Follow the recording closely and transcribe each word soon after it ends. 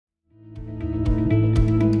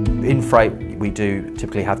in freight, we do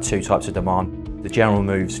typically have two types of demand. The general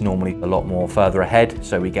move's normally a lot more further ahead,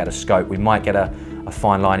 so we get a scope. We might get a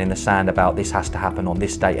fine line in the sand about this has to happen on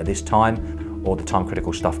this date at this time, or the time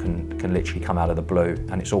critical stuff can literally come out of the blue,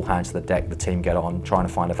 and it's all hands to the deck. The team get on trying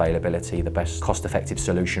to find availability, the best cost-effective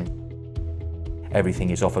solution. Everything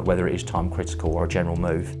is offered, whether it is time critical or a general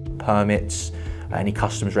move. Permits, any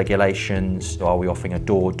customs regulations, are we offering a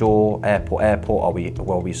door-to-door, airport, are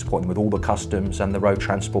we supporting with all the customs and the road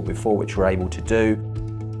transport before, which we're able to do.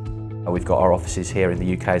 We've got our offices here in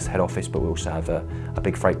the UK as the head office, but we also have a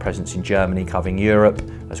big freight presence in Germany covering Europe,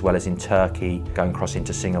 as well as in Turkey, going across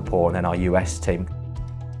into Singapore, and then our US team.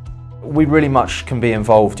 We really much can be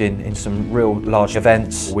involved in some real large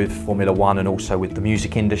events with Formula One and also with the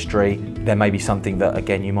music industry. There may be something that,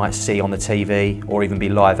 again, you might see on the TV or even be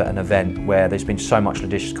live at an event where there's been so much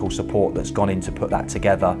logistical support that's gone in to put that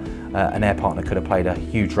together. An air partner could have played a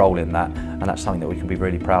huge role in that, and that's something that we can be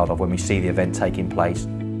really proud of when we see the event taking place.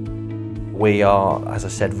 We are, as I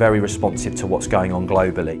said, very responsive to what's going on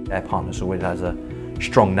globally. Air Partners always has a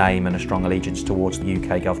strong name and a strong allegiance towards the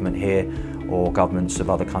UK government here or governments of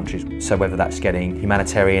other countries. So whether that's getting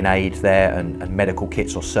humanitarian aid there and medical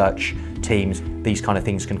kits or search teams, these kind of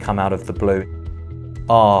things can come out of the blue.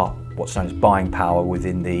 Our what's known as buying power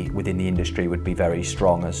within the industry would be very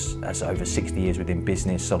strong, as over 60 years within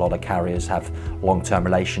business, a lot of carriers have long-term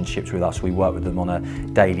relationships with us. We work with them on a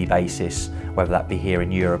daily basis, whether that be here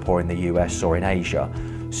in Europe or in the US or in Asia.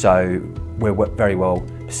 So we're very well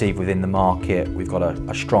perceived within the market. We've got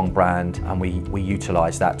a strong brand, and we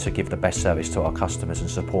utilise that to give the best service to our customers and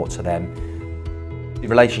support to them. The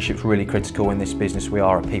relationship's really critical in this business. We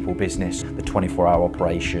are a people business. The 24-hour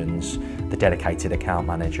operations, the dedicated account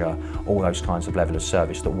manager, all those kinds of level of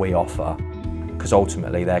service that we offer, because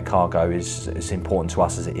ultimately their cargo is as important to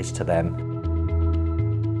us as it is to them.